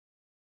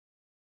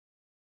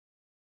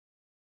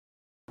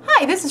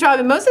Hi, this is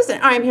Robin Moses and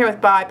I'm here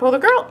with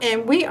Bipolar Girl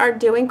and we are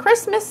doing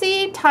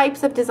Christmassy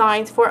types of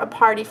designs for a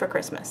party for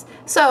Christmas.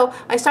 So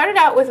I started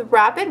out with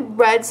Rapid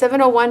Red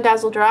 701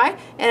 Dazzle Dry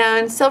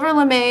and Silver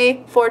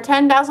Lame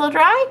 410 Dazzle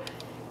Dry,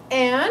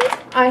 and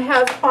I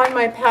have on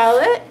my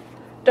palette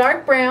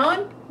dark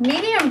brown,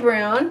 medium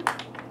brown,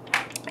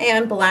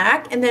 and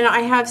black, and then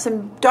I have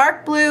some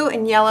dark blue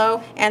and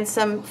yellow and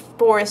some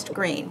forest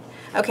green.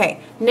 Okay,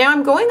 now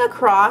I'm going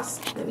across,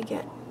 let me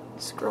get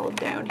scrolled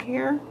down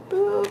here.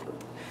 Boop.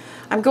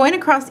 I'm going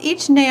across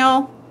each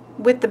nail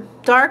with the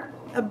dark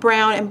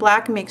brown and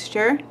black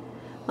mixture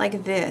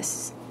like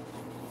this.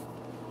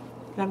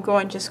 And I'm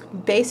going just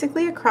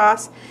basically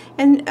across,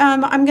 and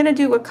I'm going to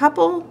do a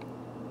couple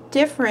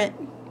different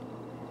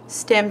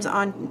stems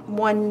on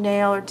one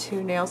nail or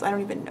two nails. I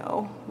don't even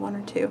know, one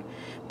or two.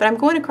 But I'm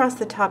going across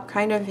the top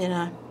kind of in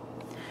a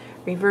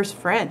reverse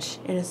French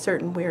in a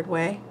certain weird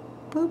way.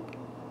 Boop.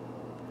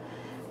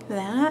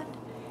 That.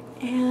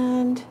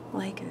 And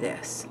like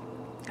this.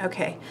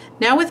 Okay,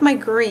 now with my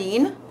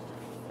green,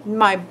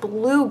 my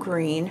blue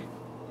green,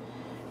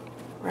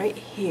 right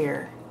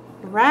here,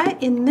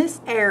 right in this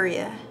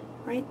area,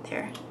 right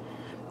there.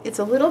 It's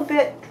a little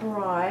bit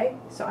dry,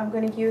 so I'm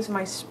going to use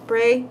my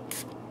spray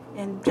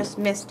and just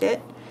mist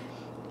it,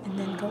 and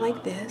then go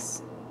like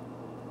this.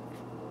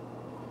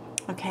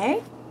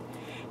 Okay,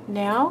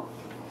 now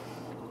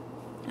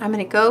I'm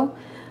going to go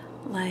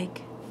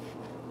like,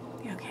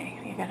 okay,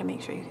 I got to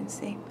make sure you can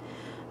see,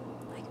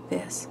 like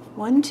this.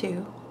 1,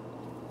 2.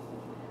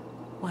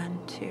 1,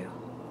 2,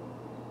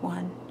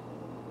 1,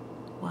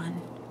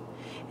 1,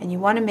 and you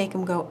want to make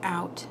them go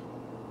out.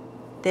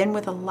 Then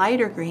with a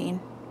lighter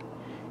green,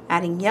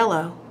 adding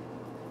yellow,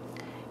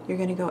 you're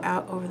going to go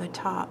out over the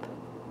top.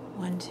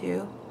 1,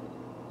 2,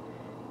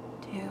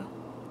 2,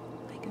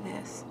 like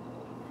this,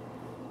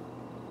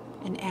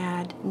 and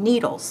add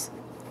needles.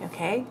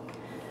 Okay,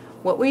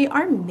 what we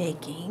are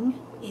making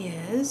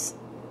is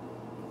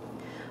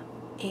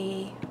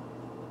a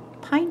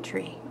pine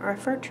tree or a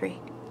fir tree.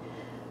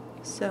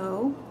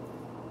 So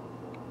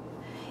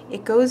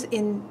it goes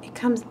in, it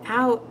comes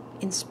out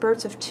in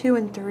spurts of 2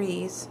 and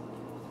 3s.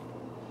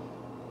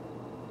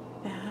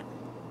 That.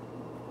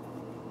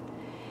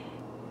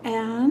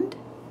 And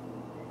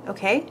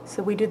okay,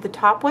 so we did the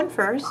top one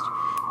first.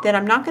 Then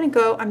I'm not going to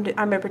go, I'm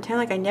going to pretend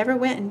like I never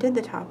went and did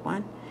the top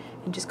one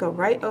and just go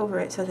right over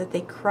it so that they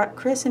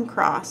criss and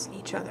cross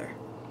each other.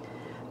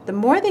 The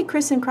more they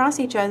criss and cross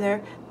each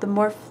other, the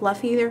more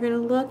fluffy they're going to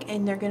look,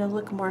 and they're going to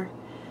look more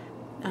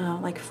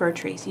like fir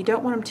trees. You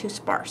don't want them too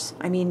sparse.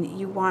 I mean,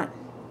 you want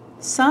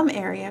some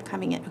area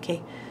coming in.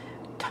 Okay,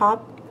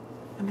 top,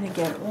 I'm going to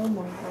get a little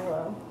more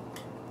yellow.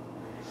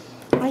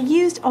 I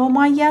used all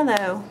my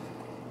yellow.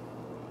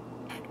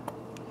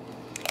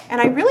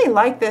 And I really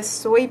like this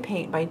soy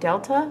paint by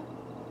Delta.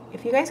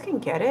 If you guys can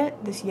get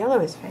it, this yellow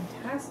is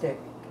fantastic.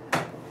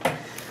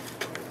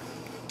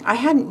 I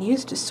hadn't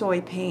used a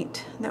soy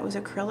paint that was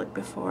acrylic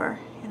before,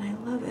 and I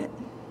love it.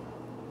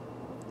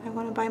 I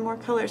want to buy more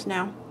colors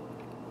now.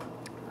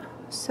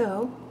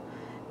 So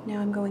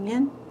now I'm going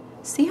in.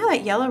 See how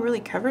that yellow really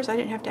covers? I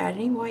didn't have to add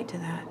any white to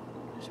that.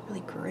 It was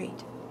really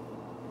great.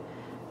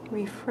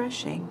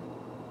 Refreshing.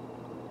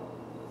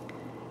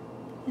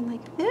 And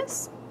like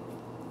this.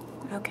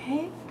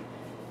 Okay.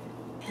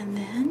 And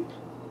then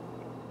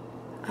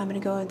I'm going to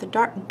go with the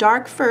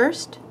dark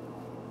first.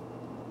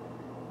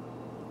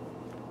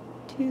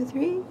 2,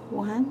 3,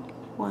 1,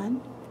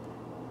 1.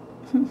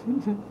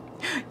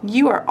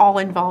 You are all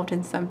involved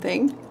in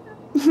something.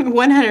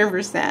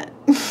 100%.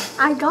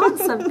 I got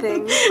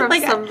something from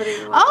like, somebody.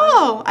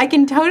 Oh, I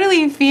can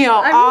totally feel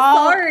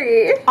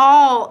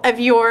all of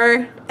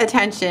your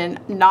attention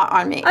not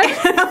on me. I'm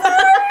sorry.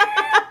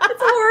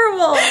 It's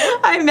horrible.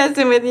 I'm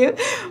messing with you,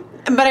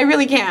 but I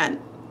really can.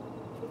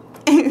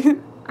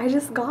 I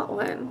just got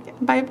one.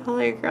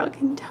 Bipolar Girl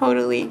can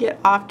totally get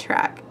off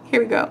track.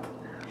 Here we go.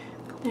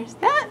 There's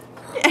that.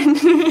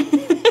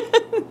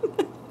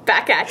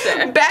 Back at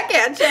you. Back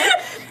at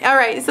you. All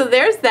right, so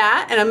there's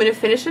that, and I'm going to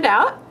finish it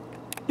out.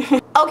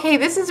 Okay,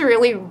 this is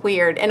really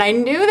weird, and I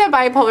knew that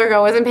Bipolar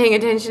Girl wasn't paying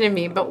attention to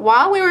me, but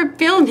while we were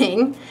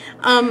filming,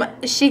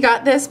 she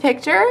got this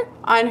picture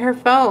on her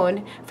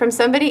phone from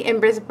somebody in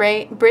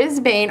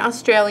Brisbane,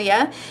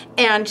 Australia,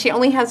 and she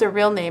only has a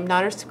real name,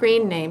 not her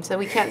screen name, so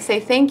we can't say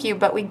thank you,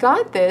 but we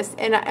got this,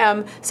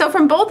 and so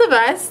from both of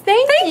us,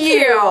 thank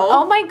you.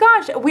 Oh my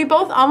gosh, we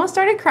both almost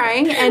started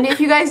crying, and if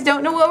you guys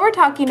don't know what we're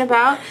talking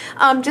about,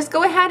 just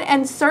go ahead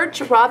and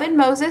search Robin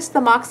Moses,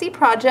 The Moxie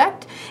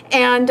Project,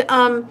 and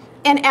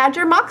add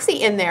your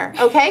Moxie in there,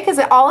 okay? Because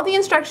all of the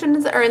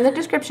instructions are in the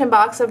description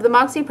box of the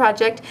Moxie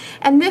Project,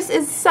 and this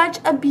is such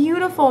a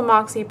beautiful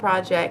Moxie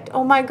project.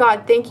 Oh my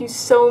God, thank you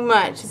so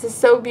much. This is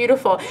so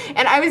beautiful.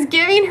 And I was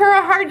giving her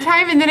a hard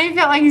time, and then I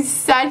felt like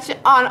such an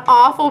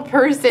awful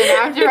person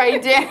after I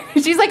did.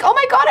 She's like, oh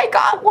my God, I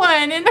got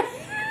one. And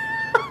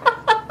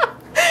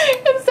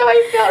and so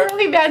I felt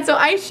really bad, so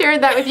I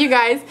shared that with you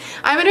guys.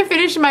 I'm going to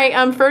finish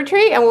my fir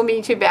tree, and we'll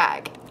meet you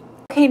back.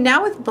 Okay,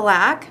 now with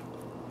black,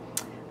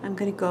 I'm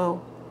going to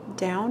go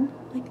down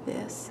like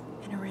this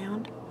and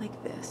around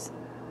like this.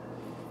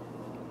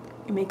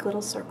 You make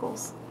little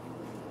circles.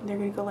 They're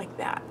going to go like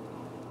that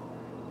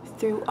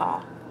through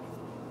all.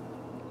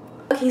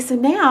 Okay, so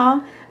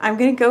now I'm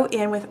going to go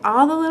in with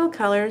all the little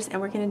colors and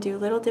we're going to do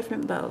little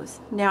different bows.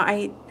 Now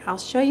I'll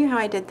show you how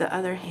I did the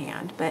other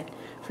hand, but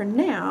for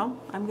now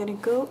I'm going to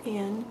go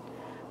in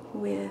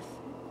with,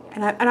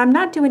 and I'm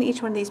not doing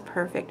each one of these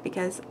perfect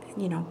because,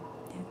 you know,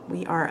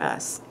 we are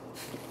us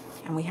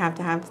and we have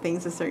to have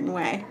things a certain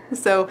way.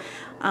 So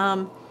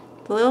the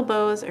little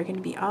bows are going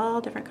to be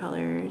all different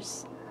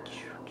colors.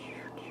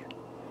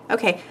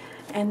 Okay,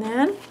 and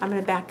then I'm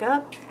going to back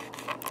up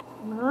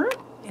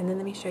and then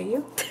let me show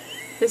you.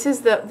 This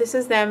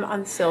is them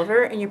on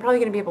silver, and you're probably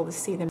going to be able to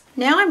see them.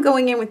 Now I'm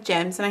going in with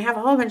gems, and I have a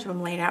whole bunch of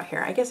them laid out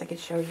here. I guess I could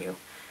show you.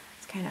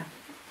 It's kind of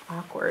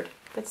awkward.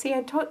 But see,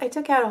 I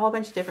took out a whole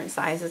bunch of different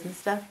sizes and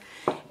stuff.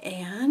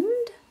 And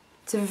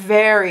it's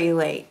very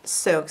late,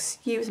 so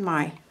excuse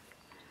my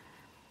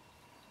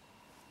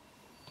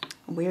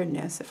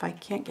weirdness if I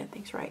can't get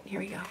things right. Here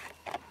we go.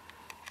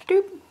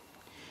 Doop.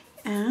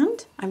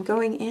 And I'm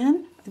going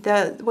in.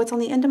 What's on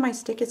the end of my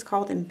stick is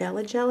called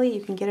Embella Jelly.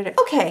 You can get it at...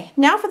 Okay,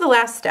 now for the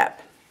last step.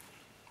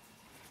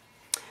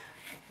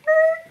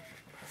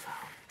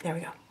 There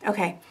we go.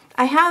 Okay,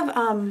 I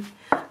have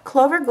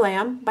Clover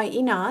Glam by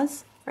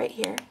Xmas right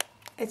here.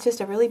 It's just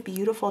a really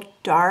beautiful,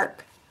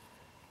 dark,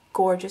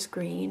 gorgeous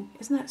green.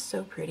 Isn't that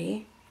so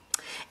pretty?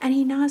 And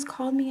Xmas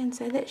called me and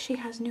said that she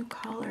has new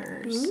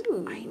colors.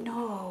 Ooh. I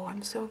know,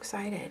 I'm so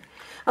excited.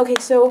 Okay,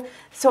 so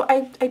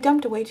I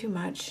dumped away too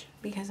much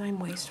because I'm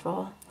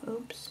wasteful.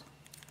 Oops.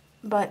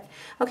 But,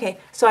 okay,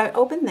 so I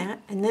opened that,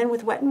 and then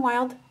with Wet n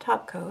Wild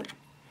top coat,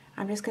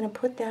 I'm just going to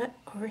put that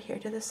over here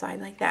to the side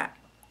like that.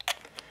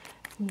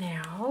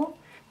 Now,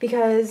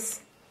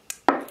 because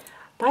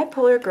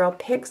Bipolar Girl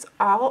picks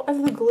all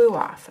of the glue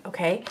off,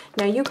 okay?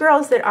 Now, you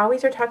girls that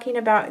always are talking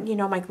about, you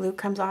know, my glue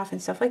comes off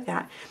and stuff like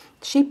that,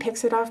 she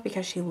picks it off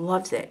because she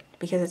loves it,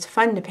 because it's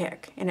fun to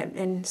pick.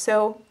 And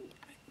so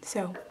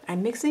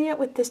I'm mixing it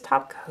with this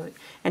top coat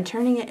and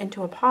turning it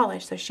into a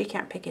polish so she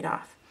can't pick it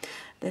off.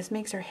 This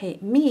makes her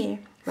hate me,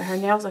 but her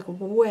nails look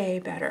way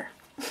better.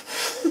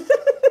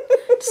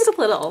 Just a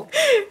little.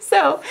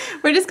 So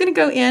we're just going to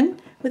go in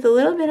with a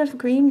little bit of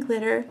green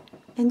glitter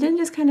and then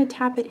just kind of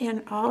tap it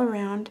in all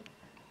around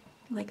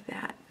like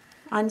that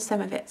on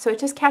some of it. So it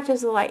just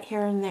catches the light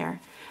here and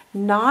there.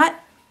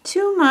 Not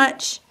too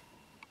much,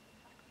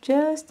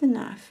 just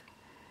enough.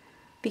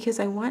 Because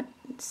I want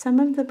some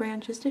of the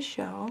branches to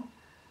show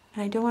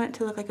and I don't want it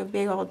to look like a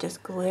big old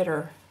just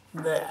glitter,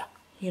 bleh,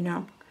 you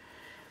know.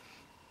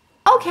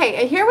 Okay,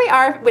 and here we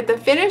are with the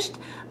finished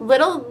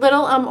little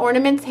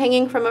ornaments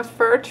hanging from a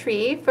fir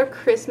tree for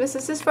Christmas.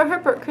 This is for her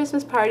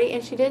Christmas party,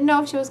 and she didn't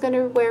know if she was going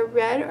to wear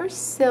red or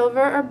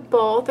silver or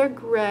both or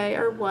gray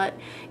or what.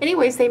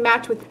 Anyways, they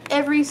match with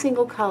every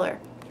single color.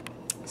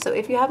 So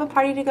if you have a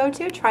party to go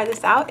to, try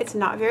this out. It's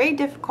not very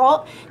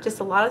difficult, just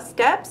a lot of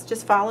steps.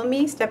 Just follow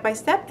me step by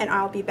step, and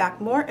I'll be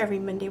back more every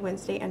Monday,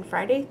 Wednesday, and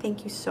Friday.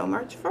 Thank you so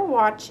much for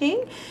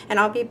watching,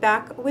 and I'll be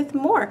back with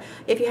more.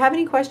 If you have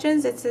any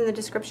questions, it's in the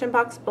description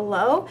box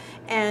below,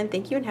 and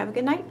thank you and have a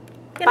good night.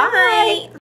 Good night.